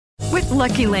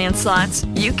Lucky Land Slots,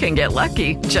 you can get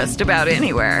lucky just about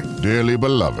anywhere. Dearly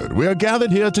beloved, we are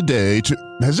gathered here today to...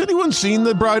 Has anyone seen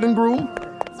the bride and groom?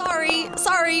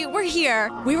 Sorry, we're here.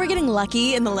 We were getting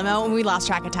lucky in the limo and we lost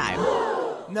track of time.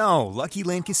 No, Lucky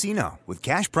Land Casino, with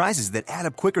cash prizes that add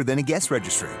up quicker than a guest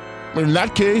registry. In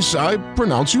that case, I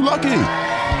pronounce you lucky.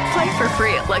 Play for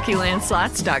free at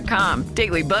LuckyLandSlots.com.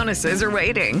 Daily bonuses are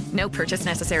waiting. No purchase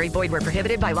necessary. Void where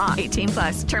prohibited by law.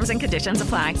 18+. Terms and conditions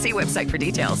apply. See website for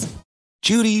details.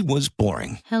 Judy was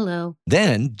boring. Hello.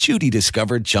 Then Judy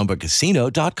discovered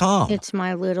ChumbaCasino.com. It's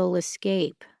my little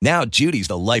escape. Now Judy's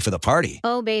the life of the party.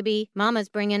 Oh, baby, mama's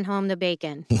bringing home the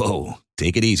bacon. Whoa,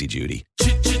 take it easy, Judy.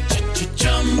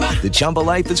 The Chumba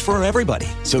life is for everybody.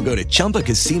 So go to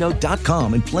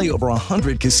ChumbaCasino.com and play over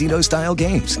 100 casino-style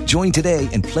games. Join today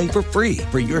and play for free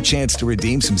for your chance to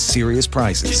redeem some serious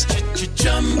prizes.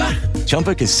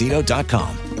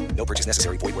 ChumbaCasino.com. No purchase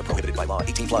necessary. Void where prohibited by law.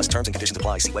 18+. Terms and conditions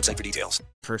apply. See website for details.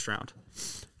 First round.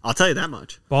 I'll tell you that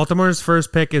much. Baltimore's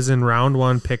first pick is in round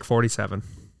 1, pick 47.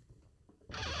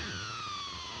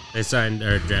 They signed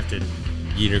or drafted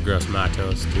Yetur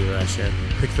Gross-Matos too last year.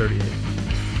 Pick 38.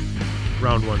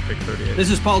 Round 1, pick 38.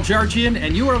 This is Paul Jarchian,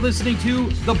 and you are listening to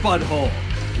The Butthole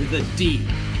with a D.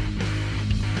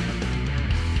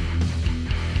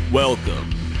 Welcome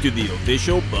to the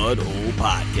official Butthole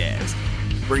Podcast,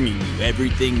 bringing you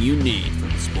everything you need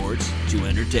from sports to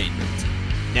entertainment.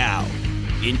 Now,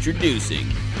 introducing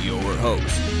your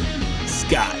host,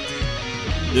 Scott,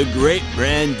 the Great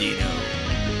Brandino,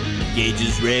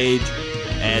 Gage's Rage,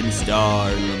 and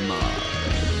Star Lamar.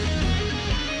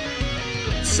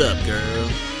 What's up, girl?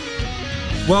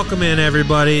 Welcome in,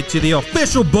 everybody, to the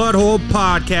official Butthole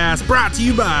Podcast, brought to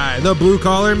you by the Blue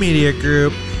Collar Media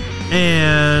Group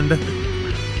and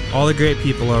all the great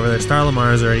people over there. Star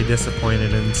Lamar is already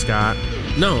disappointed in Scott.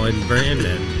 No, and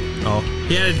Brandon. Oh.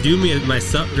 He had to do me my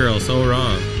sup girl so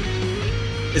wrong.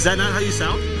 Is that not how you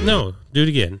sound? No, do it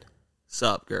again.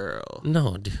 Sup, girl.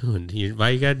 No, dude. Why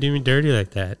you gotta do me dirty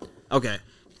like that? Okay,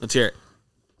 let's hear it.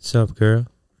 Sup, girl.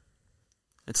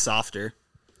 It's softer.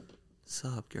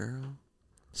 Sup, girl.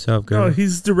 Sup, girl. No,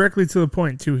 he's directly to the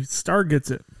point, too. Star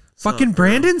gets it. Fucking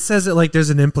Brandon says it like there's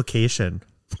an implication.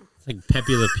 It's like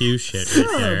Pepe Le Pew shit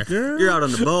right there. Girl. You're out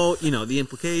on the boat, you know, the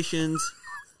implications.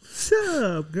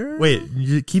 Sup, girl. Wait,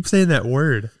 you keep saying that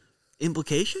word.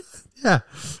 Implication? Yeah.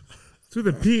 It's with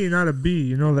a P, not a B.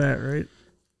 You know that, right?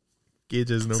 Gage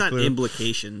has no It's not clue.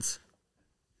 implications.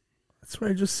 That's what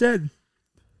I just said.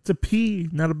 It's a P,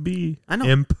 not a B. I know.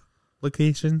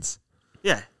 Implications.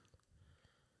 Yeah.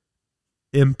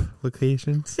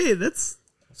 Implications. Hey, that's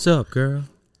Sup, girl.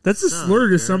 a slur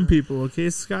to some people, okay,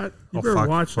 Scott? You Oh, better fuck.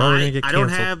 watch Well, we're that. gonna get I don't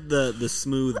canceled. have the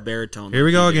smooth baritone. Here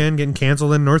we go again, getting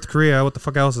canceled in North Korea. What the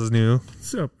fuck else is new?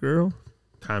 What's up, girl?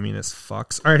 Communist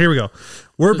fucks. All right, here we go.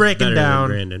 We're breaking Better than down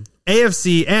Brandon.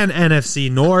 AFC and NFC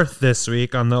North this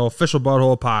week on the official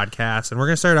Butthole Podcast, and we're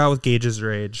going to start out with Gage's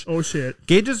Rage. Oh, shit.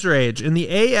 Gage's Rage. In the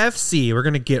AFC, we're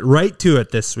going to get right to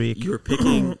it this week. You were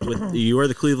picking with you are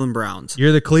the Cleveland Browns.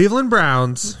 You're the Cleveland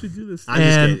Browns. Why'd you do this? I'm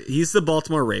just And- kidding. He's the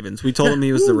Baltimore Ravens. We told him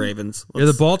he was the Ravens. You're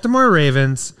the Baltimore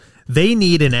Ravens. They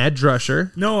need an edge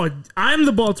rusher. No, I'm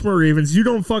the Baltimore Ravens. You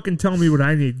don't fucking tell me what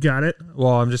I need. Got it?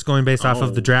 Well, I'm just going based off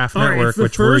of the Draft All right, Network, it's the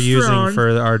which we're first using round. for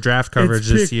our draft coverage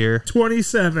It's this pick year.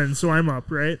 27, so I'm up,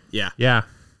 right? Yeah. Yeah.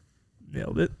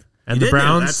 Nailed it. And You the did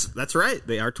nail it. Browns, That's right.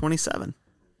 They are 27.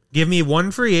 give me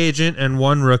one free agent and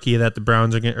one rookie that the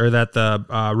Browns are or that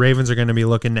the Ravens are going to be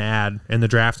looking to add in the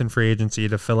draft and free agency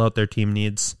to fill out their team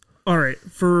needs. All right.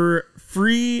 For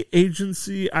free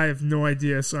agency, I have no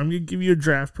idea, so I'm going to give you a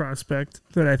draft prospect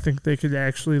that I think they could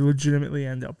actually legitimately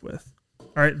end up with. All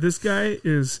right. This guy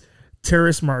is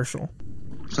Terrace Marshall,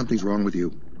 Something's wrong with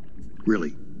you.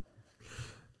 Really.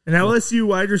 an LSU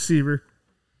wide receiver.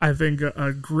 I think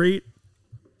a great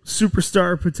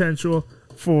superstar potential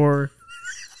for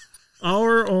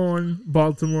our own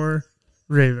Baltimore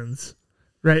Ravens.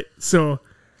 Right? So,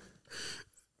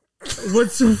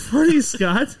 what's so funny,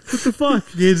 Scott? What the fuck?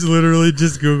 Gage literally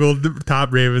just Googled the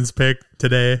top Ravens pick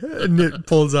today, and it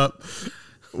pulls up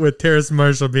with Terrace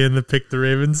Marshall being the pick the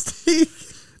Ravens take.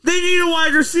 They need a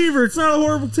wide receiver. It's not a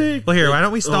horrible take. Well, here, why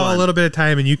don't we stall a little bit of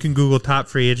time and you can Google top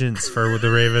free agents for the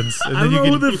Ravens. And I don't then know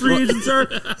you who the free agents are,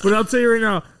 but I'll tell you right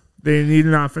now, they need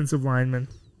an offensive lineman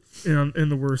in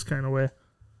the worst kind of way.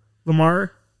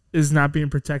 Lamar is not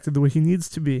being protected the way he needs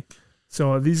to be.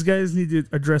 So these guys need to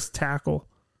address tackle.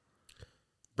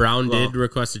 Brown did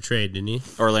request a trade, didn't he?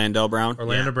 Orlando Brown.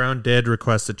 Orlando Brown did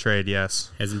request a trade,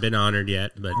 yes. Hasn't been honored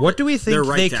yet, but What do we think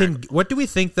right they tackle. can? What do we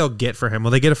think they'll get for him?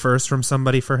 Will they get a first from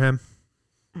somebody for him?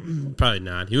 probably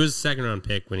not. He was a second round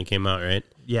pick when he came out, right?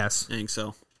 Yes. I think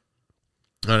so.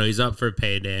 Oh, no, he's up for a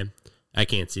payday. I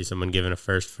can't see someone giving a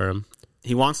first for him.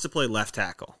 He wants to play left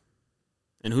tackle.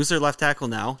 And who's their left tackle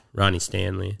now? Ronnie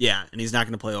Stanley. Yeah, and he's not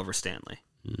going to play over Stanley.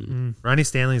 Ronnie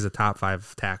Stanley's a top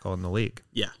 5 tackle in the league.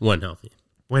 Yeah. When healthy.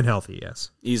 When healthy, yes.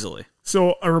 Easily.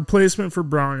 So a replacement for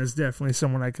Brown is definitely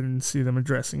someone I can see them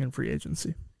addressing in free agency.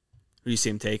 Who do you see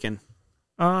him taking?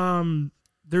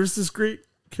 There's this great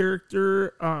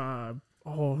character.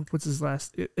 What's his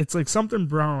last? It's like something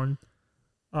Brown.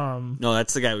 No,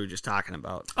 that's the guy we were just talking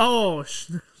about. Oh,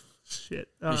 shit.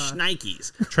 The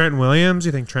Schneikes. Trent Williams?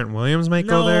 You think Trent Williams might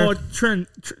go there? No,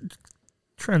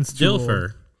 Trent's too old.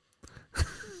 Dilfer.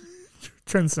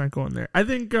 Trent's not going there. I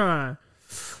think. I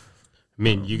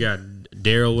mean, you got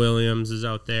Daryl Williams is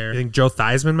out there. You think Joe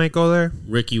Theismann might go there?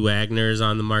 Ricky Wagner is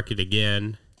on the market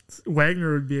again.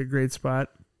 Wagner would be a great spot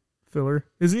filler.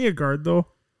 Isn't he a guard though?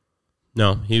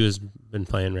 No, been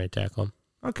playing right tackle.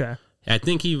 Okay. I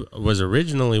think he was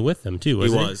originally with them too.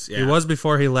 Wasn't he? He was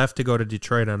before he left to go to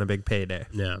Detroit on a big payday.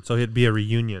 Yeah. So he'd be a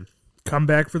reunion. Come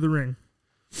back for the ring.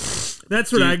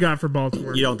 That's what I got for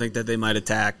Baltimore. You don't think that they might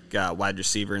attack wide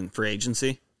receiver in free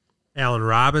agency? Allen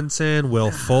Robinson,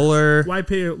 Will Fuller. Why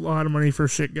pay a lot of money for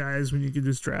shit guys when you can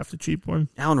just draft a cheap one?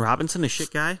 Allen Robinson, a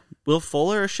shit guy? Will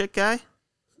Fuller, a shit guy?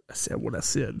 I said what I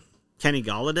said. Kenny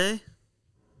Golladay?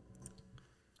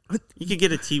 You could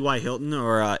get a T.Y. Hilton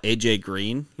or A.J.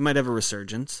 Green. He might have a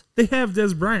resurgence. They have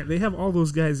Des Bryant. They have all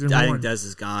those guys in I one. think Des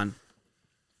is gone.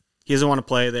 He doesn't want to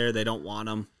play there. They don't want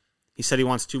him. He said he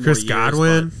wants 2 Chris more years.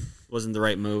 Godwin but wasn't the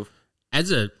right move.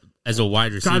 As a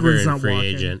wide receiver Godwin's and not free walking.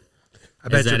 agent, I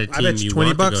bet is that you, a team I bet you you $20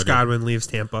 want to go to? Godwin leaves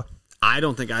Tampa. I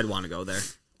don't think I'd want to go there.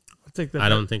 I'll take that. I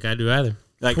don't think I do either.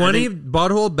 Like, 20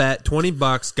 butthole bet,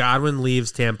 $20. Godwin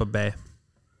leaves Tampa Bay.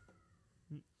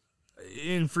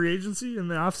 In free agency in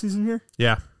the offseason here?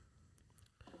 Yeah.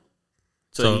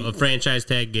 So a franchise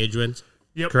tag, Gage wins?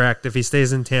 Yep. Correct. If he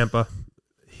stays in Tampa,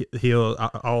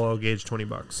 I'll gauge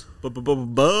 $20.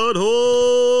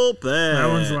 Butthole bet. That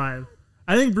one's live.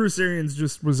 I think Bruce Arians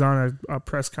just was on a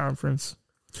press conference.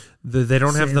 They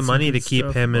don't have saying the some money to good keep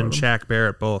stuff him and about Shaq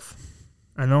Barrett both.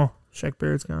 I know. Shaq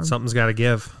Barrett's gone. Something's got to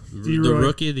give. The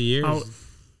rookie of the year.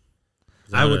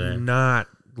 I would not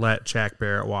let Shaq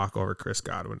Barrett walk over Chris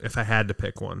Godwin if I had to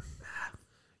pick one.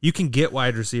 You can get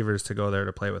wide receivers to go there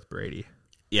to play with Brady.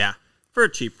 Yeah, for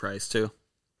a cheap price, too.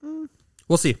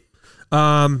 We'll see.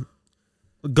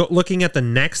 Looking at the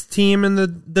next team in the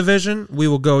division, we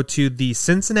will go to the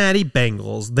Cincinnati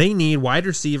Bengals. They need wide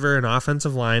receiver and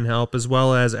offensive line help as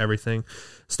well as everything.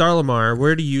 Star Lamar,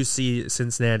 where do you see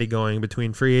Cincinnati going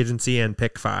between free agency and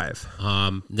pick 5?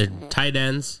 The tight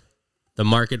ends, the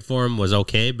market for them was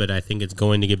okay, but I think it's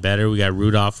going to get better. We got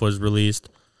Rudolph was released.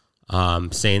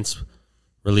 Saints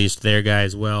released their guy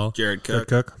as well. Jared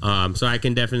Cook. So I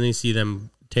can definitely see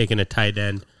them taking a tight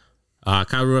end.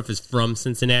 Kyle Rudolph is from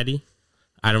Cincinnati.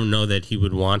 I don't know that he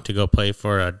would want to go play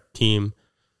for a team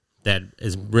that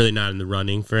is really not in the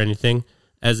running for anything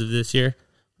as of this year.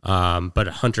 But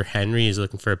Hunter Henry is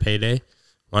looking for a payday.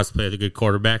 Wants to play with a good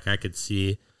quarterback. I could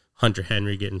see Hunter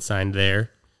Henry getting signed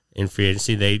there in free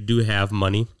agency. They do have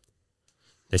money.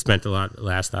 They spent a lot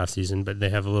last offseason, but they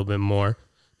have a little bit more.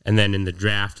 And then in the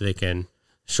draft, they can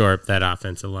shore up that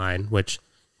offensive line, which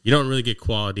you don't really get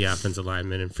quality offensive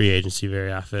linemen in free agency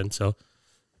very often. So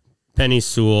Penny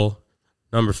Sewell,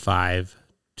 number 5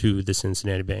 to the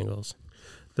Cincinnati Bengals.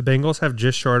 The Bengals have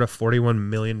just short of $41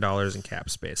 million in cap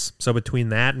space. So between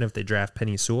that and if they draft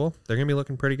Penny Sewell, they're going to be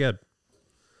looking pretty good.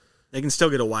 They can still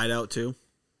get a wideout, too.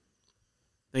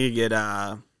 They could get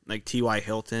like T.Y.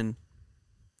 Hilton.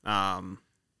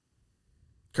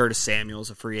 Curtis Samuel's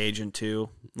a free agent, too.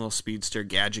 A little speedster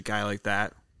gadget guy like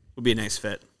that. Would be a nice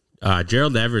fit.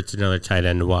 Gerald Everett's another tight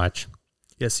end to watch.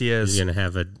 Yes, he is. He's going to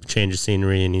have a change of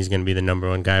scenery, and he's going to be the number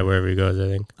 1 guy wherever he goes, I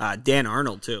think. Dan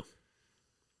Arnold, too.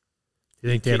 You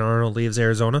think Dan Arnold leaves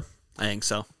Arizona? I think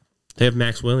so. They have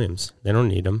Max Williams. They don't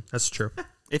need him. That's true.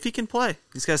 If he can play,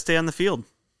 he's got to stay on the field.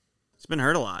 He's been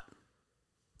hurt a lot.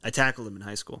 I tackled him in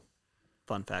high school.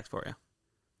 Fun fact for you.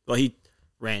 Well, he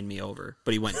ran me over,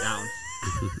 but he went down.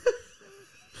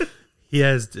 He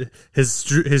has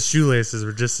his shoelaces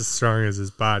were just as strong as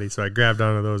his body, so I grabbed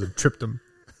onto those and tripped him.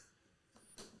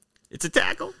 It's a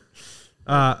tackle.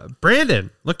 Brandon,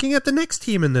 looking at the next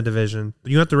team in the division,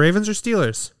 do you want the Ravens or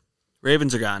Steelers?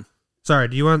 Ravens are gone. Sorry,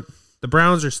 do you want the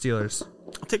Browns or Steelers?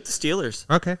 I'll take the Steelers.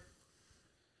 Okay.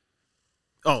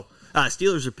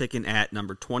 Steelers are picking at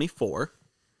number 24,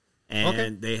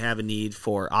 and they have a need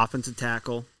for offensive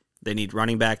tackle. They need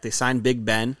running back. They signed Big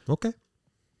Ben. Okay.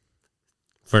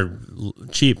 For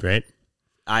cheap, right?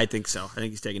 I think so. I think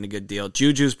he's taking a good deal.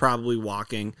 Juju's probably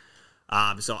walking.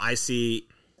 So I see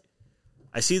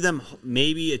I see them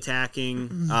maybe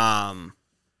attacking. I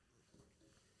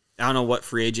don't know what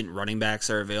free agent running backs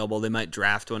are available. They might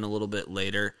draft one a little bit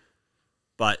later,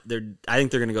 but I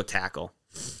think they're going to go tackle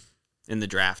in the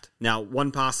draft. Now,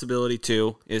 one possibility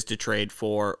too is to trade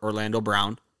for Orlando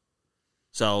Brown.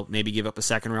 So maybe give up a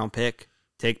second-round pick,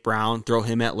 take Brown, throw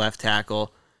him at left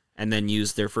tackle, and then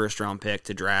use their first-round pick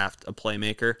to draft a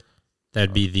playmaker.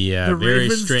 That'd be the very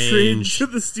Ravens strange, trade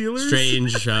to the Steelers?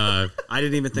 strange I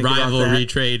didn't even think about that. rivalry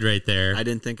trade right there. I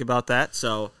didn't think about that,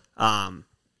 so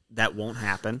that won't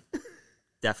happen.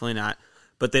 Definitely not.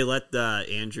 But they let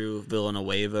Andrew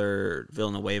Villanueva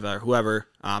or whoever,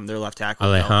 their left tackle.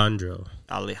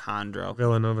 Alejandro.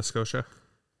 Villanova, Scotia.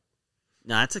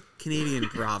 No, that's a Canadian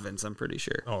province, I'm pretty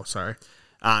sure. Oh, sorry.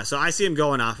 So I see him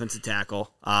going offensive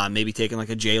tackle, maybe taking like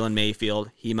a Jalen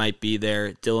Mayfield. He might be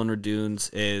there. Dylan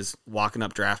Radunes is walking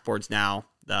up draft boards now.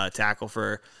 The tackle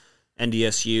for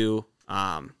NDSU,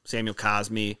 Samuel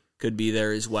Cosme could be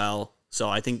there as well. So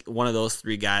I think one of those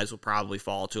three guys will probably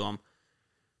fall to him.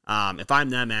 If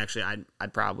I'm them, actually,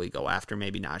 I'd probably go after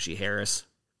maybe Najee Harris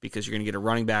because you're going to get a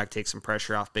running back, take some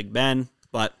pressure off Big Ben,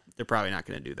 but they're probably not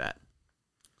going to do that.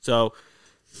 So,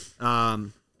 I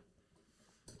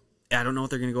don't know what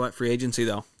they're going to go at free agency,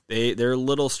 though. They're a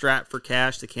little strapped for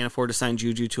cash. They can't afford to sign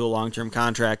Juju to a long-term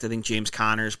contract. I think James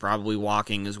Conner's probably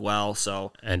walking as well.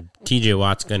 So, and TJ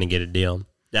Watt's going to get a deal.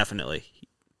 Definitely.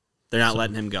 They're not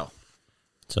letting him go.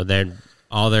 So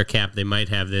all their cap they might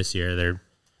have this year, they're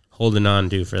holding on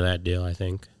to for that deal, I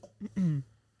think.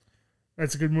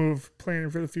 That's a good move,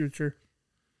 planning for the future.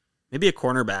 Maybe a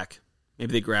cornerback.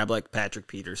 Maybe they grab like Patrick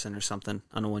Peterson or something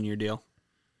on a 1-year deal.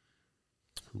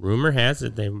 Rumor has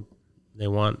it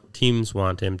teams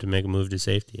want him to make a move to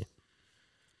safety.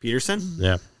 Peterson?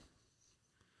 Yeah.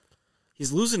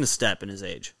 He's losing a step in his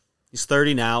age. He's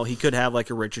 30 now. He could have like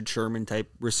a Richard Sherman type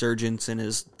resurgence in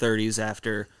his 30s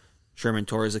after Sherman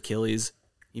tore his Achilles.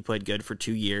 He played good for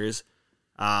 2 years.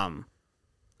 I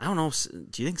don't know.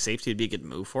 Do you think safety would be a good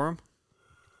move for him?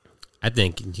 I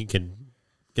think he could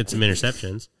get some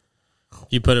interceptions. If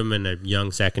you put him in a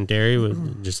young secondary,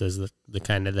 just as the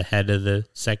kind of the head of the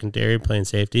secondary playing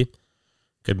safety,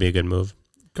 could be a good move.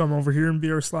 Come over here and be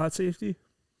our slot safety.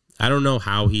 I don't know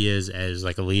how he is as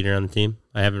like a leader on the team.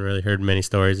 I haven't really heard many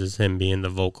stories as him being the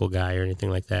vocal guy or anything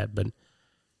like that, but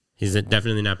he's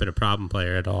definitely not been a problem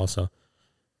player at all. So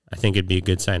I think it'd be a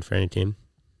good sign for any team.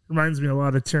 Reminds me a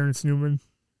lot of Terrence Newman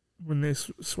when they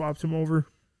swapped him over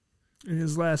in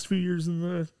his last few years in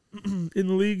the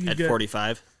league. At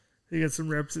 45. He got some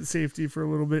reps at safety for a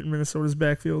little bit in Minnesota's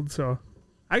backfield, so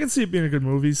I can see it being a good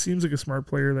move. He seems like a smart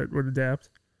player that would adapt.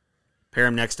 Pair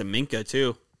him next to Minka,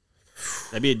 too.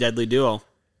 That'd be a deadly duo.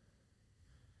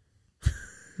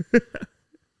 All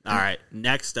right,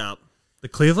 next up. The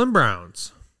Cleveland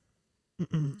Browns.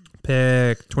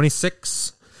 Pick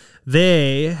 26.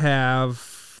 They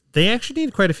actually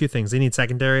need quite a few things. They need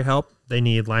secondary help. They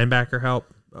need linebacker help.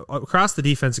 Across the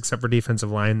defense, except for defensive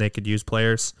line, they could use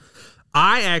players.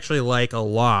 I actually like a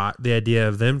lot the idea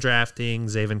of them drafting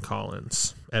Zaven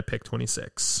Collins at pick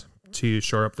 26 to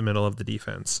shore up the middle of the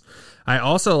defense. I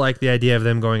also like the idea of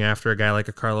them going after a guy like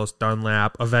a Carlos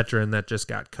Dunlap, a veteran that just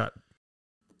got cut.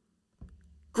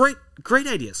 Great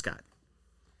idea, Scott.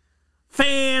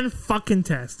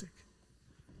 Fan-fucking-tastic.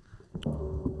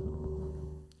 All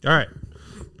right.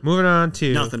 Moving on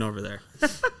to... Nothing over there.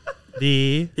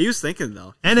 He was thinking,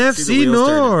 though. NFC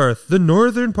North, the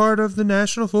northern part of the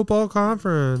National Football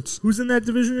Conference. Who's in that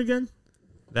division again?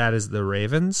 That is the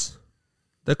Ravens,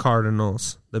 the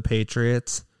Cardinals, the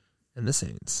Patriots, and the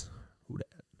Saints. Who dat?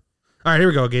 All right, here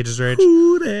we go, Gage's Rage.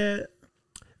 Who dat?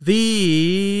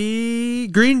 The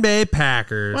Green Bay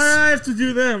Packers. Why do I have to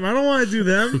do them? I don't want to do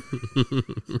them.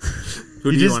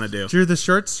 Who do you want to do? You're the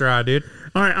short straw, dude.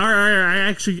 All right.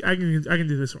 I can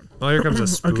do this one. Well, here comes a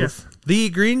spoof. Okay.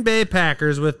 The Green Bay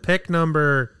Packers with pick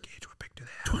number... Gage, what pick do they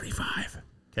have? 25.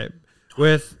 Okay.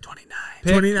 With 29.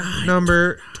 Pick 29.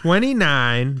 number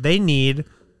 29, they need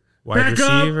wide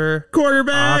receiver,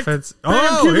 quarterback, offense.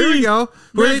 backup Oh, here QB. we go.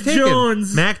 Who are they Mac taking?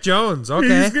 Jones. Mac Jones.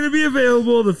 Okay. He's going to be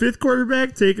available, the 5th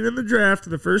quarterback taken in the draft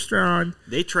in the first round.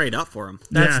 They trade up for him.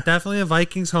 That's definitely a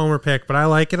Vikings homer pick, but I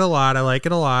like it a lot.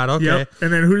 Okay. Yep.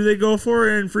 And then who do they go for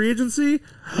in free agency?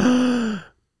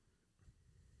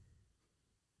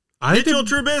 Mitchell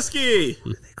Trubisky.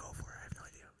 Who did they go for? I have no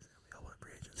idea who's available in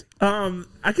free agency.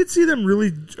 I could see them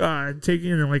really taking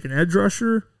in like an edge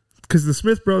rusher because the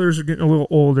Smith brothers are getting a little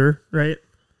older, right?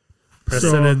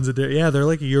 They're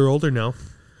like a year older now.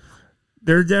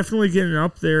 They're definitely getting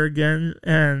up there again.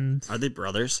 And are they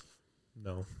brothers?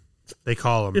 No. They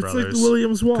call them brothers. It's like the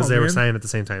Williams Wall, because they were signed at the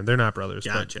same time. They're not brothers.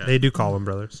 Gotcha. But they do call them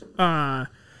brothers.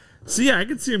 So, yeah, I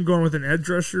could see him going with an edge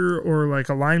rusher or like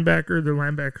a linebacker. Their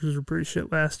linebackers were pretty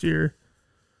shit last year.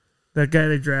 That guy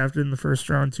they drafted in the first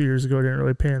round 2 years ago didn't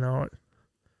really pan out.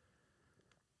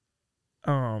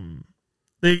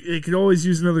 They could always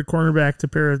use another cornerback to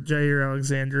pair with Jair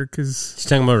Alexander because He's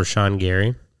talking about Rashawn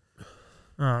Gary.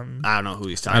 I don't know who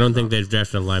he's talking about. I don't think they've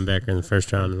drafted a linebacker in the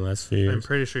first round in the last few years. I'm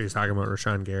pretty sure he's talking about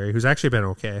Rashawn Gary, who's actually been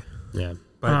okay. Yeah.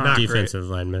 But not defensive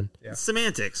great. lineman. Yeah.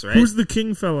 Semantics, right? Who's the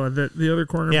King fella, the other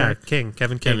cornerback? Yeah, King.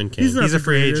 Kevin King. He's not He's a the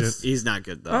free greatest. agent. He's not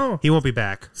good, though. Oh. He won't be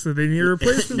back. So they need a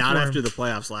replacement Not for after him. the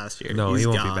playoffs last year. No, He's he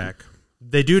won't gone. be back.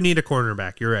 They do need a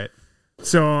cornerback. You're right.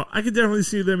 So I could definitely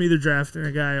see them either drafting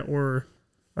a guy or,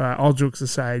 all jokes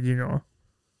aside,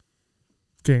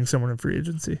 getting someone in free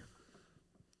agency.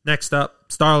 Next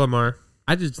up, Star Lamar.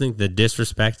 I just think the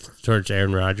disrespect towards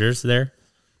Aaron Rodgers there,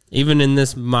 even in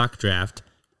this mock draft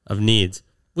of needs,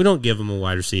 we don't give him a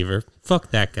wide receiver. Fuck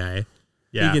that guy.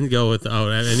 Yeah. He can go without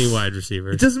any wide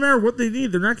receiver. It doesn't matter what they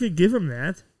need. They're not going to give him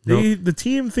that. The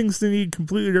team thinks they need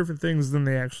completely different things than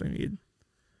they actually need.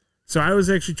 So I was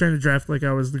actually trying to draft like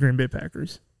I was the Green Bay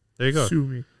Packers. There you go. Sue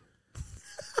me.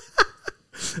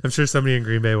 I'm sure somebody in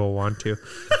Green Bay will want to.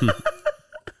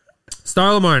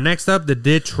 Star Lamar. Next up, the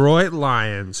Detroit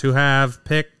Lions, who have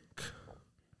pick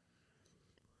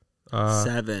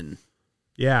 7.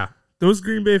 Yeah. Those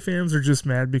Green Bay fans are just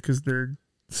mad because their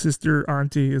sister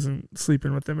auntie isn't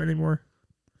sleeping with them anymore.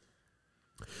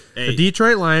 Hey, The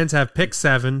Detroit Lions have pick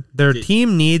 7. Their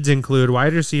team needs include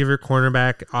wide receiver,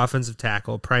 cornerback, offensive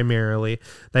tackle primarily.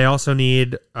 They also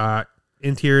need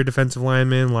interior defensive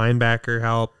lineman, linebacker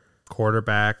help,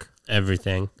 quarterback.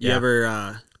 Everything. you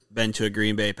ever been to a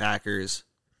Green Bay Packers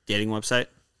dating website?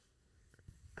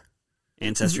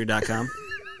 Ancestry.com?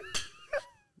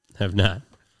 Have not.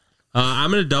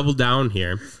 I'm going to double down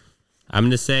here. I'm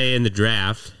going to say in the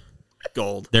draft,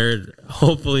 Gold. they're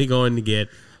hopefully going to get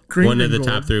Green one of and the gold.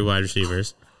 top 3 wide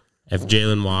receivers. If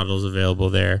Jalen Waddle's available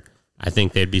there, I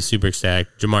think they'd be super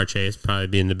ecstatic. Jamar Chase probably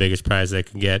being the biggest prize they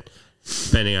could get,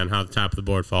 depending on how the top of the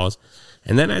board falls.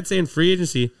 And then I'd say in free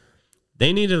agency,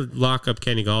 they need to lock up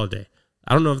Kenny Golladay.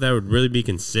 I don't know if that would really be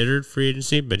considered free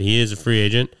agency, but he is a free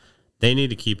agent. They need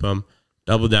to keep him,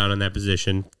 double down on that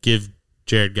position, give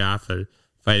Jared Goff a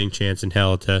fighting chance in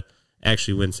hell to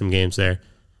actually win some games there.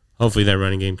 Hopefully that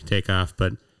running game can take off,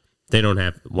 but they don't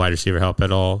have wide receiver help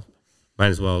at all. Might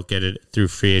as well get it through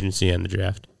free agency and the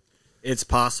draft. It's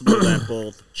possible that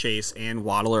both Chase and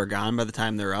Waddle are gone by the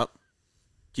time they're up.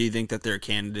 Do you think that they're a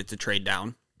candidate to trade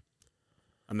down?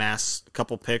 Amass a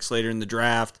couple picks later in the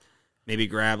draft, maybe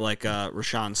grab like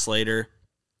Rashawn Slater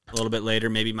a little bit later,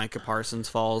 maybe Micah Parsons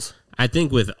falls. I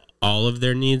think with all of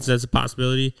their needs, that's a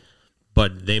possibility,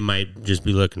 but they might just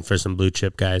be looking for some blue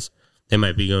chip guys. They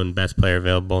might be going best player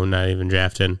available and not even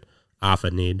drafting off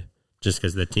a need just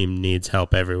because the team needs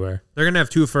help everywhere. They're going to have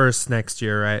 2 firsts next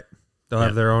year, right? They'll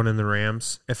have their own in the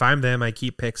Rams. If I'm them, I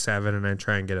keep pick 7 and I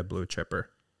try and get a blue chipper.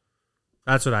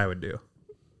 That's what I would do.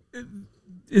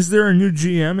 Is there a new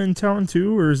GM in town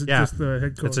too, or is it Yeah. just the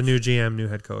head coach? It's a new GM, new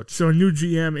head coach. So a new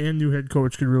GM and new head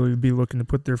coach could really be looking to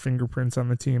put their fingerprints on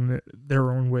the team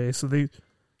their own way. So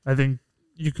I think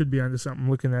you could be onto something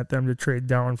looking at them to trade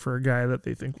down for a guy that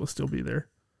they think will still be there.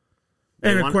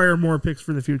 And acquire more picks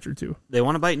for the future too. They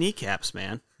want to bite kneecaps,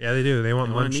 man. Yeah, they do. They want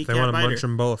They want a munch. They kneecap want to biter. munch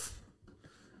them both.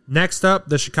 Next up,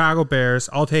 the Chicago Bears.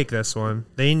 I'll take this one.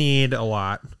 They need a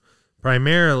lot.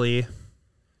 Primarily,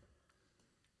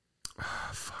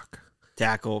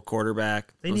 Tackle,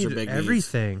 quarterback. they Those are need big needs.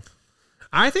 everything.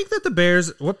 I think that the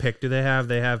Bears, what pick do they have?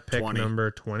 They have pick 20. number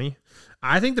 20.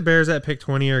 I think the Bears at pick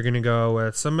 20 are going to go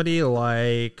with somebody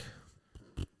like,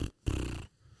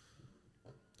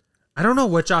 I don't know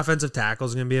which offensive tackle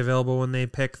is going to be available when they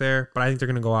pick there, but I think they're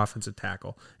going to go offensive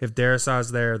tackle. If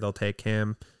Darrisaw's there, they'll take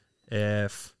him.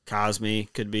 If Cosme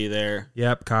could be there.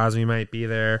 Yep, Cosme might be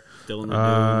there. Dylan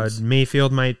Radunes.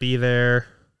 Mayfield might be there.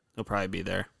 He'll probably be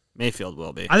there. Mayfield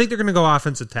will be. I think they're going to go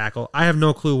offensive tackle. I have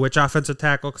no clue which offensive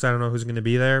tackle because I don't know who's going to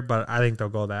be there, but I think they'll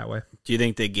go that way. Do you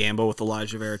think they gamble with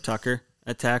Elijah Vera Tucker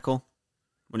at tackle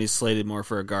when he's slated more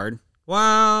for a guard?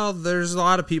 Well, there's a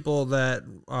lot of people that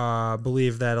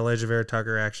believe that Elijah Vera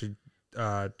Tucker actually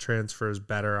transfers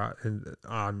better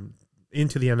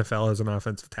into the NFL as an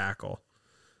offensive tackle.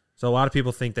 So a lot of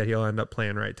people think that he'll end up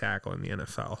playing right tackle in the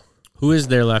NFL. Who is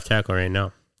their left tackle right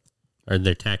now? Or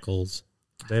their tackles?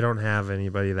 They don't have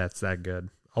anybody that's that good.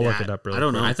 I'll look it up really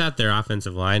quick. I thought their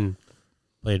offensive line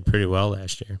played pretty well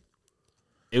last year.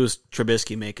 It was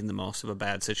Trubisky making the most of a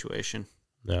bad situation.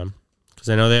 Yeah. Because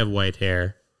I know they have white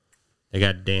hair. They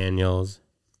got Daniels.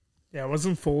 Yeah, it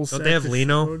wasn't full. Don't they have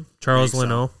Leno? Charles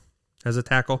Leno as a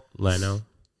tackle. Leno.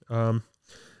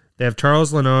 They have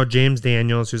Charles Leno, James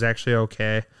Daniels, who's actually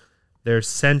okay. Their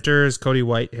center is Cody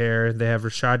Whitehair. They have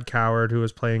Rashad Coward, who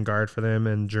was playing guard for them,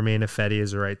 and Jermaine Ifedi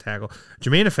is the right tackle.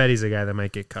 Jermaine Ifedi's a guy that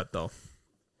might get cut, though.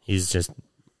 He's just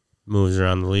moves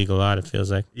around the league a lot, it feels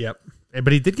like. Yep.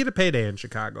 But he did get a payday in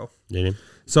Chicago. Did he?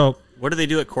 So what do they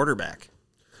do at quarterback?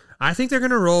 I think they're going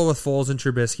to roll with Foles and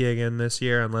Trubisky again this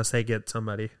year unless they get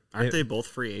somebody. Aren't they both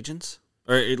free agents?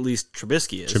 Or at least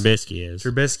Trubisky is.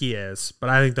 Trubisky is. But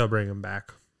I think they'll bring him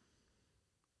back.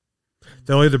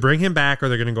 They'll either bring him back or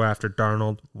they're going to go after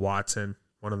Darnold, Watson,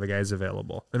 one of the guys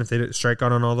available. And if they strike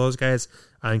out on all those guys,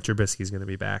 I think Trubisky's going to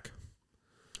be back.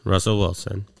 Russell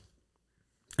Wilson.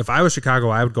 If I was Chicago,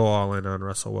 I would go all in on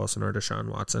Russell Wilson or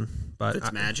Deshaun Watson. But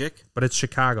it's magic. But it's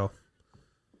Chicago.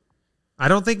 I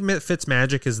don't think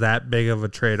Fitzmagic is that big of a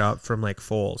trade up from like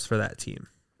Foles for that team.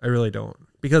 I really don't.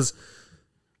 Because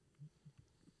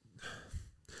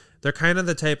they're kind of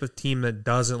the type of team that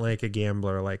doesn't like a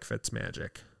gambler like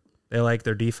Fitzmagic. They like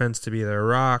their defense to be their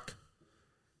rock.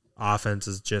 Offense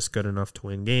is just good enough to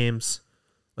win games.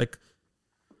 Like,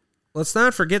 let's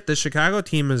not forget the Chicago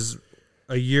team is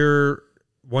 1 year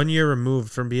removed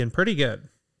from being pretty good.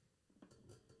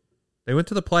 They went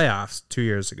to the playoffs 2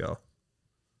 years ago.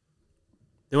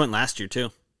 They went last year, too.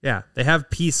 Yeah, they have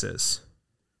pieces.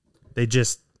 They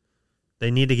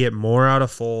need to get more out of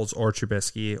Foles or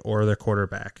Trubisky or their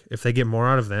quarterback. If they get more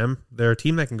out of them, they're a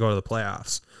team that can go to the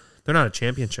playoffs. They're not a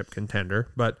championship contender,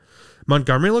 but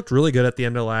Montgomery looked really good at the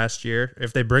end of last year.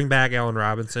 If they bring back Allen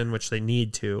Robinson, which they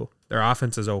need to, their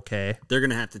offense is okay. They're going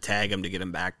to have to tag him to get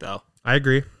him back, though. I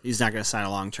agree. He's not going to sign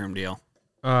a long-term deal.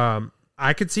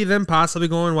 I could see them possibly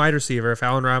going wide receiver. If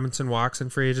Allen Robinson walks in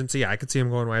free agency, I could see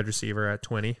him going wide receiver at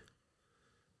 20.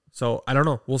 So, I don't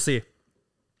know. We'll see.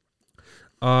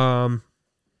 I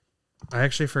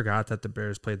actually forgot that the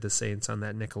Bears played the Saints on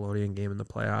that Nickelodeon game in the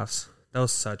playoffs. That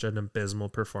was such an abysmal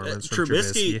performance from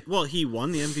Trubisky. Well, he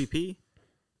won the MVP.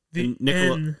 The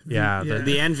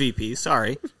MVP,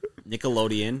 sorry.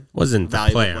 Nickelodeon. Wasn't the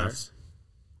playoffs. Player.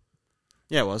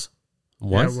 Yeah, it was.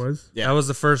 Yeah, it was. Yeah. That was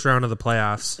the first round of the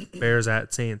playoffs. Bears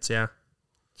at Saints, yeah.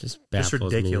 Just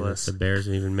ridiculous. The Bears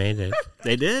even made it.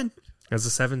 They did. As a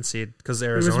 7 seed because It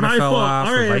Arizona was my fell fault. off.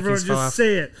 All right, the Vikings everyone, fell just off.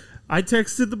 say it. I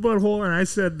texted the butthole and I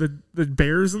said the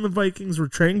Bears and the Vikings were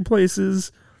trading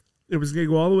places. It was going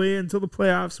to go all the way until the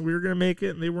playoffs, and we were going to make it,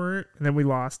 and they weren't. And then we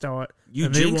lost out. You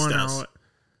and jinxed they won us. out.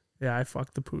 Yeah, I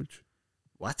fucked the pooch.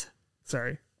 What?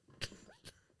 Sorry.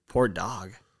 Poor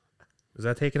dog. Was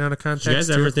that taken out of context? Did you guys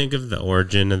ever think of the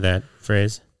origin of that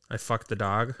phrase? I fucked the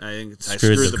dog. I think it's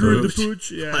Screwed I the screwed the pooch.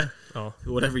 pooch. Yeah.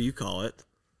 Whatever you call it.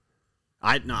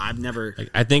 I've never.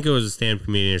 I think it was a stand-up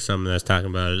comedian or something that was talking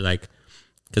about it, like,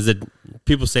 because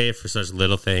people say it for such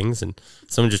little things, and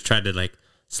someone just tried to like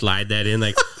slide that in,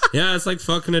 like, yeah, it's like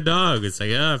fucking a dog. It's like,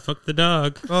 yeah, I fucked the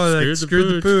dog. Oh, like,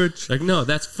 screwed the pooch. Like, no,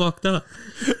 that's fucked up.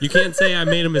 You can't say I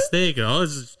made a mistake. Oh,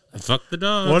 it's just, I fucked the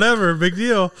dog. Whatever, big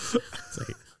deal. It's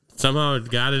like, somehow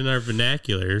it got in our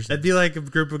vernaculars. That'd be like a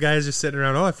group of guys just sitting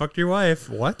around. Oh, I fucked your wife.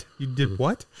 What? You did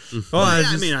what? Oh,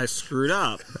 I screwed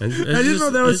up. I didn't know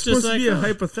that was supposed to be a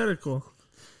hypothetical.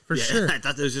 For sure. I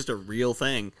thought that was just a real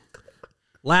thing.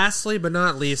 Lastly, but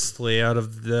not leastly, out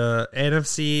of the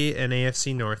NFC and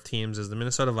AFC North teams is the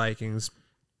Minnesota Vikings.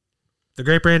 The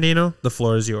great Brandino, the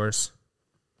floor is yours.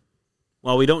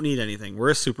 Well, we don't need anything. We're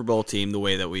a Super Bowl team the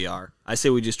way that we are. I say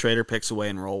we just trade our picks away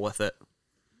and roll with it.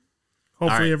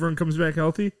 Hopefully everyone comes back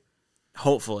healthy.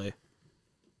 Hopefully.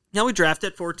 Now we draft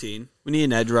at 14. We need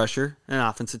an edge rusher, an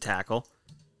offensive tackle,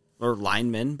 or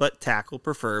lineman, but tackle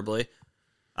preferably.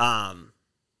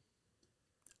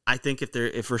 I think if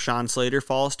Rashawn Slater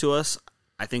falls to us,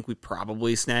 I think we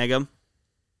probably snag him.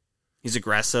 He's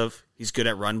aggressive. He's good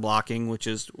at run blocking, which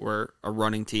is we're a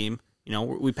running team. You know,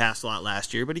 we passed a lot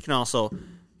last year, but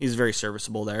he's very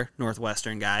serviceable there.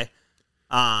 Northwestern guy.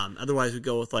 Otherwise, we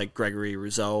go with like Gregory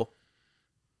Rousseau.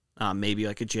 Maybe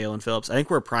like a Jalen Phillips. I think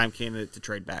we're a prime candidate to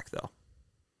trade back, though.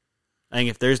 I think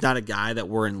if there's not a guy that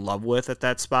we're in love with at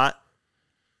that spot,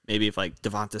 maybe if like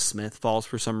Devonta Smith falls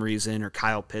for some reason or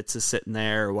Kyle Pitts is sitting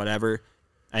there or whatever,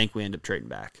 I think we end up trading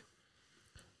back.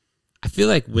 I feel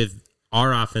like with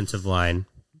our offensive line,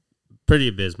 pretty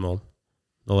abysmal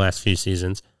the last few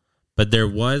seasons, but there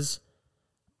was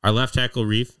our left tackle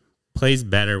Reef plays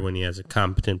better when he has a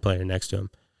competent player next to him.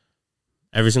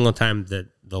 Every single time that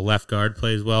the left guard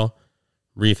plays well,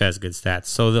 Reef has good stats.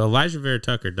 So the Elijah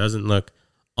Vera-Tucker doesn't look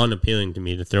unappealing to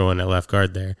me to throw in a left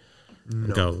guard there.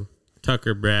 No. Go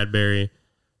Tucker, Bradbury,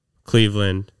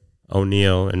 Cleveland,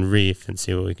 O'Neal, and Reef and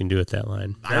see what we can do with that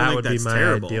line. That would be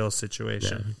my ideal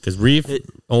situation. Because Reef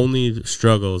only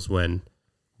struggles when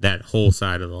that whole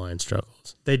side of the line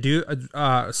struggles. They do.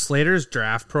 Slater's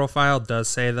draft profile does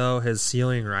say, though, his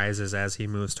ceiling rises as he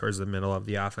moves towards the middle of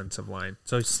the offensive line.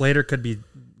 So Slater could be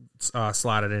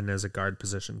slotted in as a guard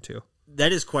position, too.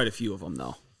 That is quite a few of them,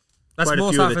 though. That's quite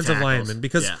most offensive linemen.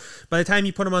 Because yeah. by the time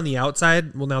you put them on the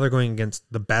outside, well, now they're going against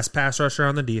the best pass rusher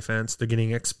on the defense. They're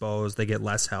getting exposed. They get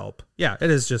less help. Yeah,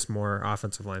 it is just more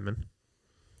offensive linemen.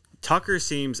 Tucker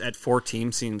seems, at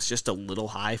 14, seems just a little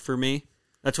high for me.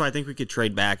 That's why I think we could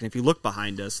trade back. And if you look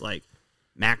behind us, like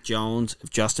Mac Jones,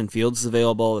 if Justin Fields is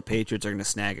available, the Patriots are going to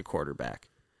snag a quarterback.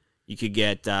 You could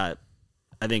get, I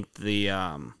think the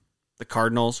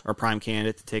Cardinals are prime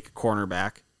candidate to take a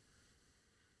cornerback.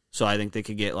 So I think they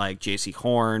could get like J.C.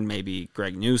 Horn, maybe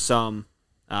Greg Newsome,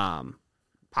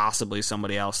 possibly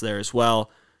somebody else there as well.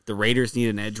 The Raiders need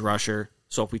an edge rusher.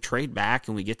 So if we trade back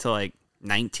and we get to like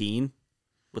 19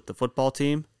 with the football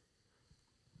team,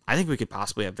 I think we could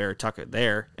possibly have Vera Tucker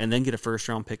there and then get a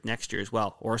first-round pick next year as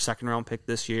well, or a second-round pick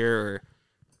this year, or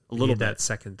a little bit. That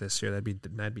second this year, that'd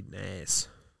be nice.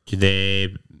 Do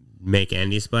they make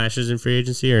any splashes in free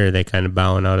agency, or are they kind of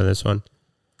bowing out of this one?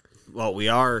 Well, we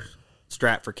are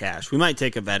strapped for cash. We might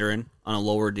take a veteran on a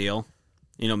lower deal.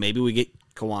 You know, maybe we get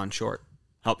Kawan Short,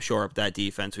 help shore up that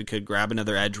defense. We could grab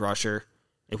another edge rusher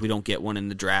if we don't get one in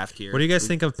the draft here. What do you guys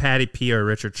think of Patty P or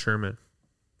Richard Sherman?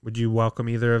 Would you welcome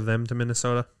either of them to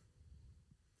Minnesota?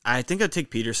 I think I'd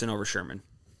take Peterson over Sherman.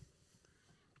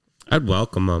 I'd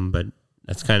welcome them, but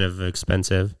that's kind of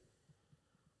expensive.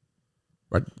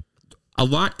 But a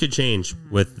lot could change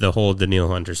with the whole Danielle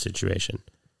Hunter situation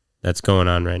that's going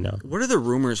on right now. What are the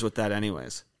rumors with that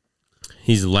anyways?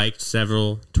 He's liked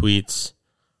several tweets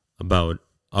about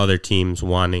other teams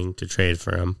wanting to trade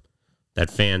for him that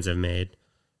fans have made.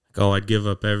 Like, oh, I'd give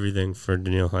up everything for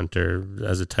Danielle Hunter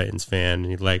as a Titans fan,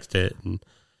 and he liked it, and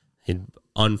he'd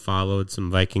unfollowed some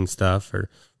Viking stuff or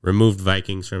removed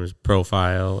Vikings from his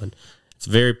profile, and it's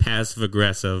very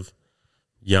passive-aggressive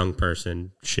young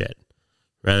person shit.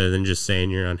 Rather than just saying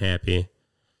you're unhappy,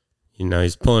 you know,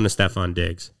 he's pulling a Stephon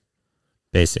Diggs,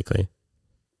 basically.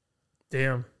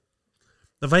 Damn.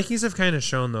 The Vikings have kind of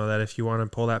shown, though, that if you want to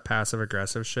pull that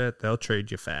passive-aggressive shit, they'll trade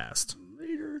you fast.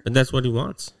 But that's what he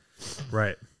wants.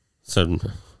 Right. So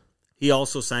he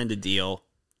also signed a deal.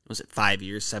 Was it 5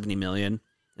 years, $70 million?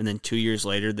 And then 2 years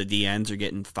later, the DNs are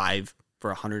getting 5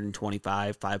 for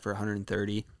 $125, 5 for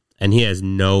 $130. And he has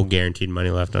no guaranteed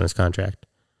money left on his contract.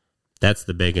 That's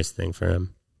the biggest thing for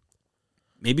him.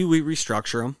 Maybe we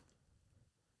restructure him.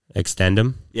 Extend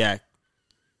him? Yeah.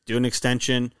 Do an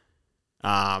extension.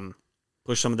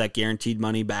 Push some of that guaranteed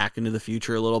money back into the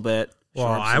future a little bit. Well,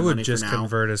 I would just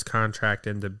convert his contract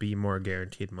into be more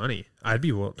guaranteed money. I'd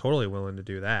be totally willing to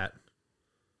do that.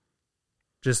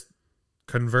 Just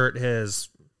convert his,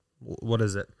 what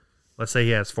is it? Let's say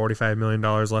he has $45 million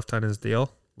left on his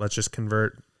deal. Let's just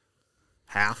convert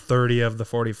half, 30 of the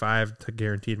 45 to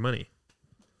guaranteed money.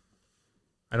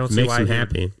 I don't see makes why him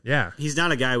happy. Yeah, he's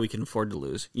not a guy we can afford to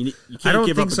lose. You can't I don't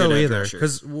give think up a so good either. edge rusher.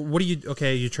 Because what do you?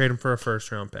 Okay, you trade him for a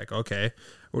first round pick. Okay,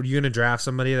 are you going to draft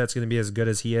somebody that's going to be as good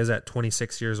as he is at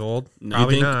 26 years old? No.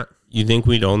 Probably not. You think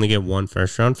we'd only get one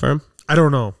first round for him? I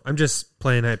don't know. I'm just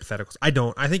playing hypotheticals. I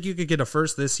don't. I think you could get a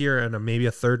first this year and maybe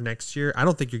a third next year. I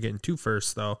don't think you're getting 2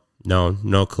 firsts though. No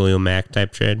Khalil Mack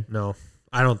type trade. No,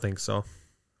 I don't think so.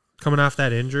 Coming off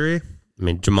that injury, I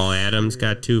mean, Jamal Adams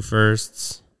got 2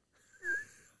 firsts.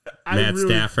 Matt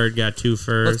Stafford got 2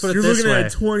 firsts. You're looking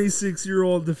at a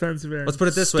 26-year-old defensive end. Let's put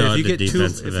it this way: if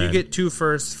you get 2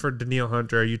 firsts for Danielle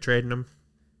Hunter, are you trading him?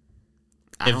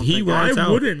 If he wants out,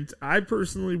 I wouldn't. I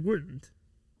personally wouldn't.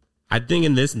 I think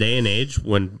in this day and age,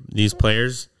 when these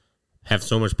players have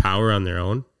so much power on their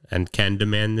own and can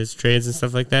demand these trades and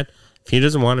stuff like that, if he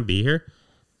doesn't want to be here,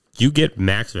 you get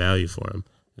max value for him.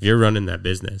 If you're running that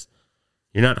business,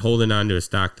 you're not holding on to a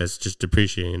stock that's just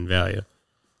depreciating in value.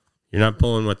 You're not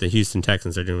pulling what the Houston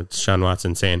Texans are doing with Deshaun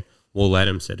Watson, saying, we'll let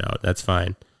him sit out. That's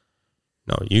fine.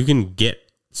 No, you can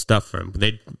get stuff from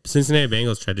him. Cincinnati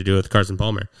Bengals tried to do it with Carson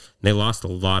Palmer. They lost a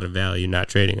lot of value not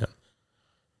trading him.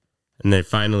 And they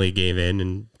finally gave in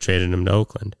and traded him to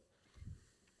Oakland.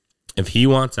 If he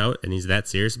wants out and he's that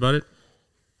serious about it,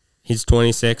 he's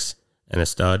 26 and a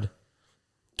stud.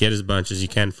 Get as much as you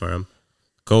can for him.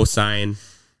 Go sign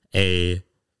a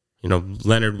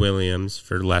Leonard Williams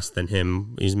for less than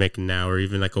him he's making now, or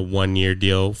even like a 1-year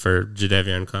deal for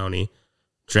Jadeveon Clowney.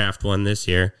 Draft one this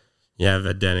year. You have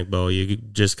Adenigbo. You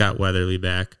just got Weatherly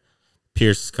back.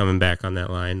 Pierce is coming back on that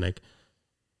line. Like,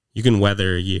 you can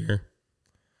weather a year.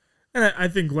 And I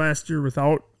think last year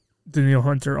without Danielle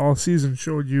Hunter, all season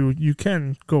showed you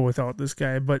can go without this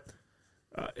guy, but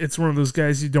it's one of those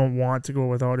guys you don't want to go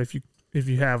without if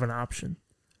you have an option.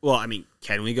 Well, I mean,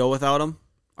 can we go without him?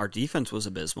 Our defense was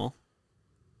abysmal.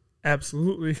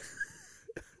 Absolutely.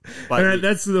 But And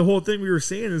that's the whole thing we were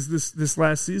saying is this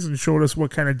last season showed us what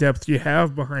kind of depth you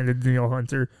have behind a Danielle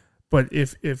Hunter. But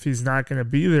if he's not going to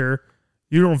be there,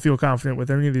 you don't feel confident with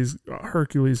any of these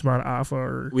Hercules Matafa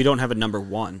or we don't have a number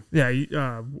one. Yeah,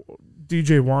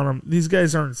 DJ Wanham. These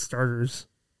guys aren't starters.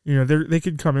 You know, they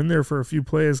could come in there for a few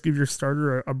plays, give your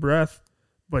starter a breath,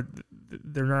 but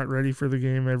they're not ready for the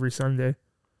game every Sunday.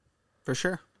 For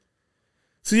sure.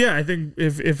 So yeah, I think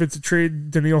if it's a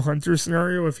trade Danielle Hunter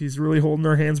scenario, if he's really holding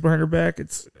their hands behind her back,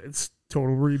 it's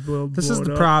total rebuild. This is blow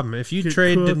the it up. problem. If you Get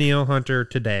trade cooked. Danielle Hunter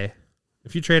today,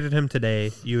 if you traded him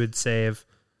today, you would save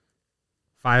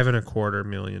 $5.25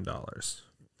 million,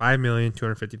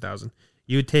 $5,250,000.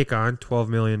 You would take on $12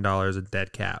 million of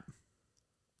dead cap.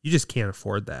 You just can't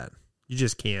afford that. You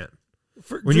just can't.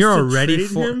 When you're already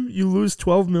him, you lose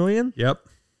 $12 million. Yep.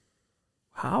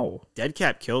 How? Dead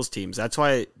cap kills teams. That's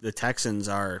why the Texans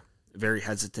are very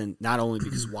hesitant, not only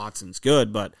because Watson's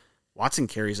good, but Watson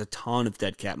carries a ton of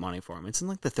dead cap money for him. It's in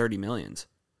like the 30 millions.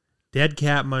 Dead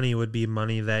cap money would be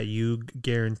money that you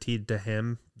guaranteed to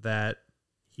him that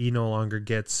he no longer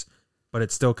gets, but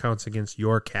it still counts against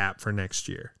your cap for next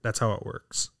year. That's how it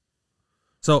works.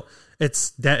 So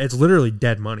it's literally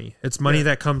dead money. It's money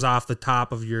that comes off the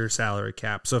top of your salary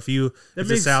cap. So if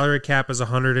the salary cap is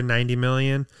 $190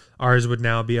 million, ours would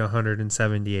now be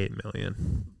 $178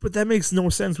 million. But that makes no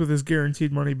sense with his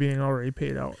guaranteed money being already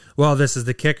paid out. Well, this is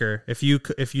the kicker. If you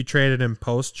traded him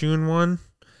post June 1,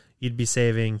 you'd be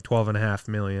saving $12.5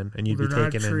 million, and you'd be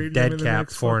taking in dead cap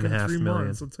 $4.5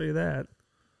 million. I'll tell you that.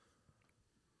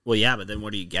 Well, yeah, but then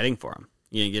what are you getting for him?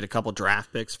 You gonna get a couple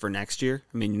draft picks for next year?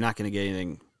 I mean, you're not gonna get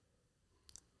anything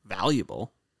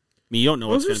valuable. I mean, you don't know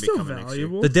what's gonna be coming next year.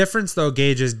 The difference, though,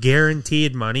 Gage, is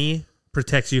guaranteed money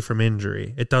protects you from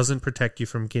injury. It doesn't protect you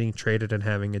from getting traded and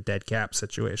having a dead cap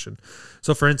situation.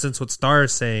 So, for instance, what Starr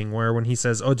is saying, where when he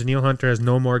says, "Oh, Danielle Hunter has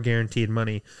no more guaranteed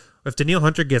money," if Danielle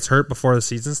Hunter gets hurt before the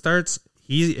season starts,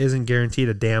 he isn't guaranteed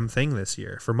a damn thing this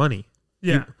year for money.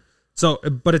 Yeah.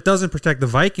 But it doesn't protect the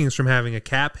Vikings from having a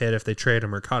cap hit if they trade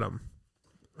him or cut him.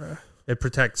 It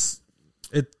protects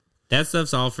it. That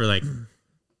stuff's all for like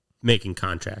making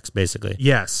contracts, basically.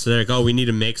 Yes. So they're like, oh, we need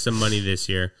to make some money this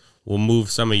year. We'll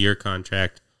move some of your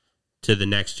contract to the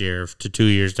next year, to 2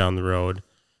 years down the road,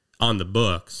 on the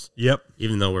books. Yep.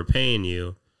 Even though we're paying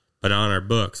you, but on our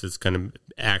books, it's going to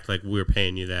act like we're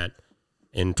paying you that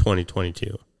in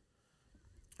 2022.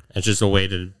 It's just a way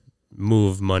to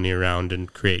move money around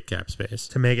and create cap space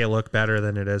to make it look better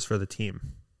than it is for the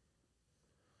team.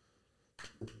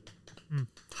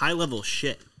 High level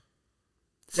shit.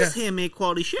 This is handmade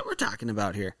quality shit we're talking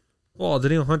about here. Well,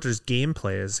 Danielle Hunter's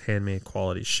gameplay is handmade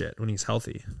quality shit when he's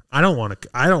healthy. I don't want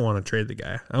to trade the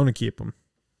guy. I want to keep him.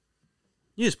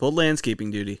 You just pulled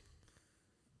landscaping duty.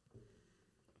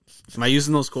 Am I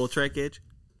using those cold track, Gage?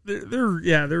 They're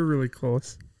really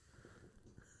close.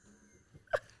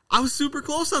 I was super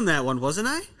close on that one, wasn't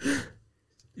I?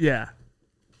 Yeah.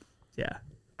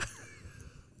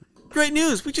 Great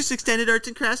news. We just extended Arts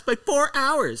and Crafts by 4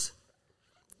 hours.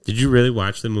 Did you really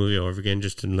watch the movie over again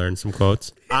just to learn some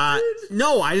quotes?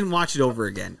 No, I didn't watch it over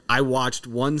again. I watched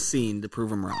one scene to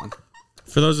prove him wrong.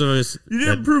 For those of us You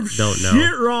didn't that prove don't shit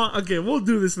know, wrong. Okay, we'll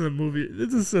do this in the movie.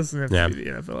 This doesn't have to be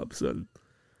the NFL episode.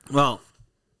 Well,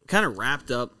 kind of wrapped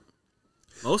up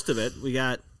most of it. We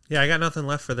got... Yeah, I got nothing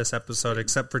left for this episode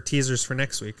except for teasers for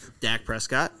next week. Dak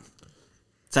Prescott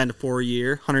signed a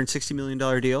 4-year, $160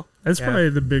 million deal. That's probably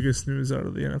the biggest news out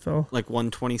of the NFL. Like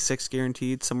 126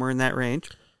 guaranteed, somewhere in that range.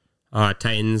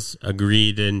 Titans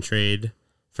agreed in trade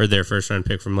for their first-round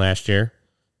pick from last year,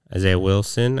 Isaiah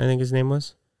Wilson, I think his name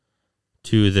was,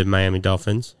 to the Miami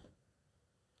Dolphins.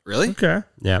 Really? Okay.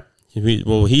 Yeah.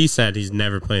 He said he's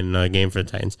never played another game for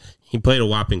the Titans. He played a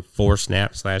whopping 4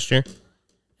 snaps last year,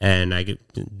 and I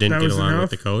didn't get along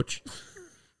with the coach.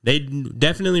 They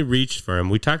definitely reached for him.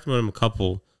 We talked about him a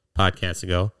couple podcasts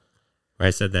ago, where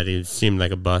I said that he seemed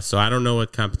like a bust. So I don't know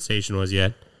what compensation was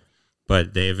yet,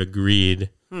 but they've agreed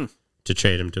to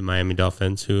trade him to Miami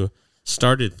Dolphins, who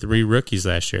started 3 rookies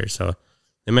last year. So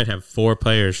they might have 4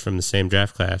 players from the same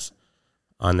draft class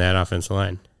on that offensive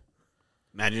line.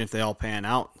 Imagine if they all pan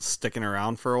out, sticking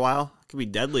around for a while. It could be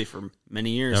deadly for many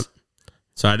years. Yep.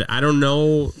 So I don't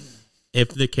know if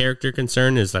the character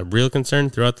concern is a real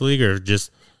concern throughout the league or just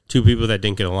 2 people that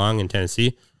didn't get along in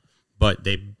Tennessee. But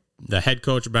the head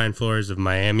coach, Brian Flores of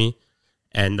Miami,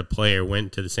 and the player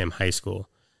went to the same high school.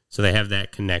 So they have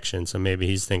that connection. So maybe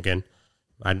he's thinking,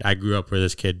 I grew up where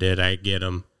this kid did. I get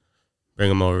him,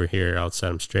 bring him over here. I'll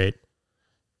set him straight.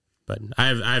 But I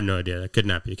have no idea. That could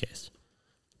not be the case.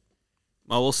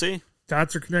 Well, we'll see.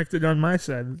 Dots are connected on my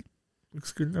side.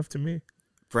 Looks good enough to me.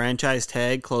 Franchise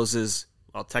tag closes,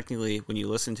 well, technically, when you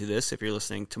listen to this, if you're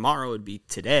listening tomorrow, it would be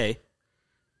today,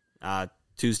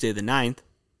 Tuesday the 9th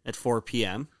at 4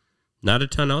 p.m. Not a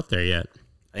ton out there yet.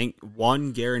 I think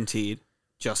one guaranteed,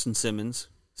 Justin Simmons,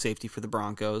 safety for the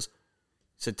Broncos.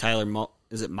 Said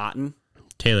is it Motton?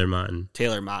 Taylor Motton.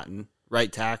 Taylor Motton.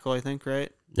 Right tackle, I think,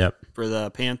 right? Yep. For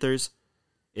the Panthers.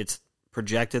 It's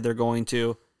projected they're going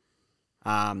to.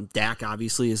 Dak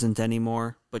obviously isn't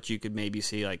anymore, but you could maybe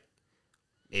see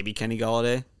maybe Kenny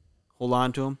Golladay hold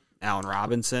on to him. Allen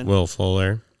Robinson. Will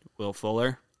Fuller.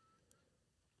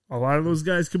 A lot of those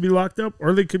guys could be locked up,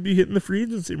 or they could be hitting the free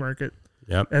agency market.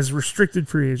 Yep. As restricted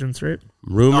free agents, right?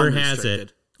 Rumor has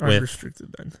it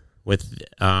unrestricted then. With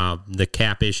the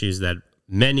cap issues that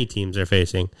many teams are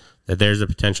facing, that there's a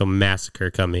potential massacre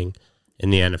coming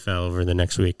in the NFL over the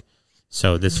next week.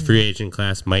 So this free agent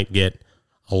class might get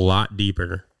a lot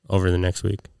deeper over the next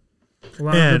week. A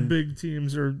lot of the big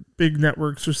teams or big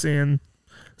networks are saying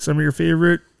some of your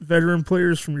favorite veteran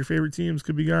players from your favorite teams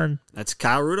could be gone. That's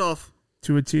Kyle Rudolph.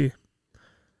 To a T.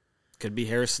 Could be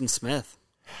Harrison Smith.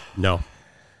 No.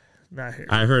 Not Harry.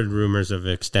 I heard rumors of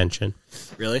extension.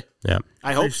 Really? Yeah.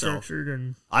 I hope so.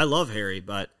 And I love Harry,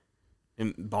 but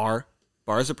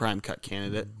Barr's a prime cut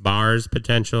candidate. Barr's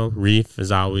potential. Reef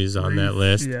is always on that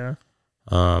list. Yeah.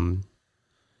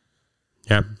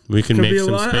 Yeah, we can make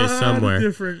some space somewhere.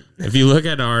 If you look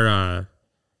at our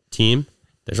team,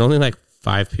 there's only like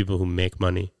 5 people who make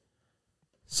money.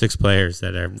 6 players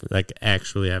that are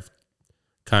actually have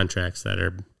contracts that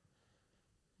are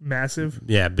massive.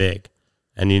 Yeah, big.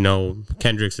 And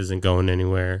Kendricks isn't going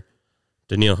anywhere.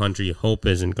 Daniil Hunter, you hope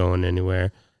isn't going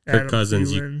anywhere. Kirk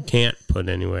Cousins, you can't put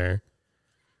anywhere.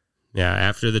 Yeah,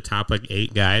 after the top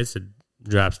 8 guys, it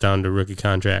drops down to rookie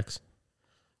contracts.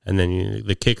 And then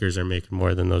the kickers are making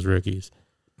more than those rookies.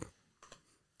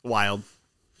 Wild.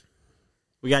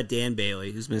 We got Dan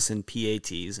Bailey, who's missing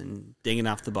PATs and dinging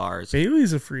off the bars.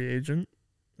 Bailey's a free agent,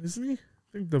 isn't he? I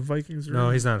think the Vikings are...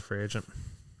 No, he's not a free agent. I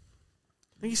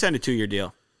think he signed a 2-year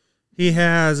deal. He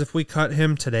has, if we cut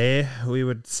him today, we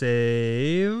would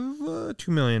save $2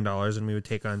 million, and we would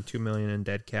take on $2 million in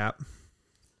dead cap.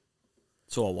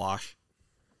 So a wash.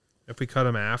 If we cut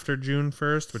him after June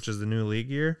 1st, which is the new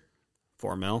league year...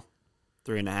 $4 million,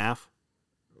 3.5.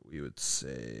 We would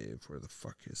save, where the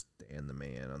fuck is Dan the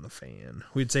man on the fan?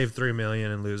 We'd save $3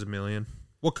 million and lose $1 million.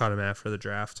 We'll cut him after the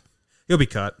draft. He'll be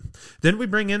cut. Didn't we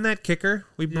bring in that kicker?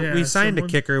 We signed a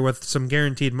kicker with some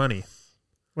guaranteed money,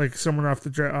 like someone off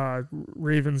the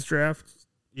Ravens draft.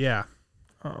 Yeah,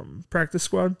 practice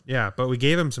squad. Yeah, but we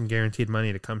gave him some guaranteed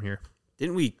money to come here.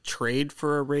 Didn't we trade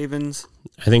for a Ravens?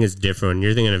 I think it's different.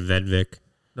 You're thinking of Vedvik.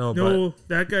 No,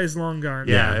 that guy's long gone.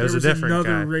 Yeah, it was a different another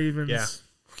guy. Ravens. Yeah.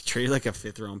 We traded like a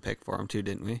 5th-round pick for him too,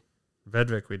 didn't we?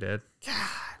 Vedvik we did. God.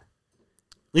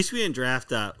 At least we didn't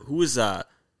draft, who was Robert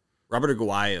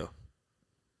Aguayo,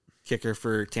 kicker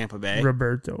for Tampa Bay?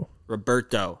 Roberto.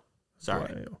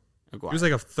 Sorry. Aguayo. He was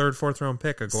like a 3rd, 4th round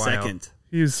pick, Aguayo. Second.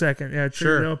 He was second. Yeah,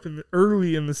 traded up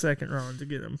early in the 2nd round to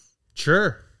get him.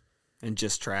 Sure. And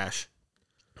just trash.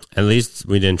 At least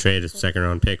we didn't trade a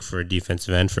 2nd-round pick for a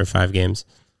defensive end for 5 games.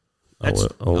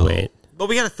 Wait. But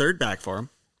we got a 3rd back for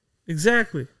him.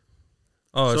 Exactly.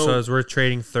 Oh, so it's worth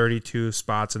trading 32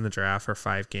 spots in the draft for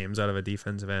 5 games out of a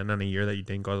defensive end on a year that you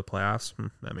didn't go to the playoffs?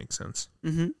 That makes sense.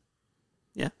 Mm-hmm.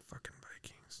 Yeah. Fucking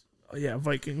Vikings. Oh, yeah,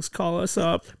 Vikings, call us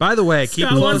up. By the way,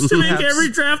 keep wants to make every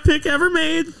draft pick ever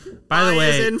made. By the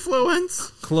way, his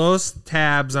influence. Close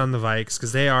tabs on the Vikes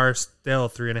because they are still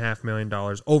 $3.5 million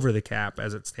over the cap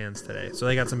as it stands today. So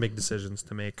they got some big decisions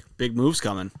to make. Big moves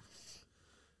coming.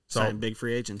 So big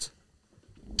free agents.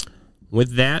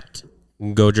 With that,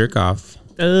 go jerk off.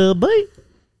 Bye.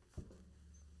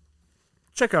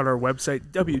 Check out our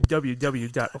website,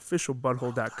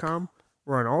 www.officialbutthole.com.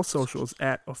 We're on all socials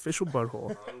at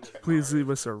officialbutthole. Please leave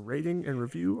us a rating and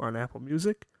review on Apple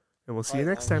Music, and we'll see you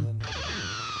next time.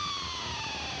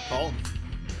 Call.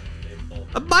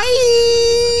 Bye.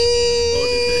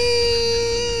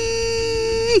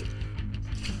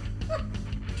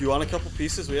 Do you want a couple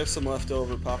pieces? We have some left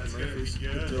over. Papa Murphy's.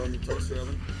 Throw in the toaster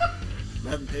oven. I'm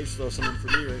having Paige throw something for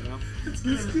me right now. It's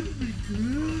gonna be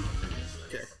good.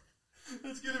 Okay.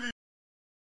 It's gonna be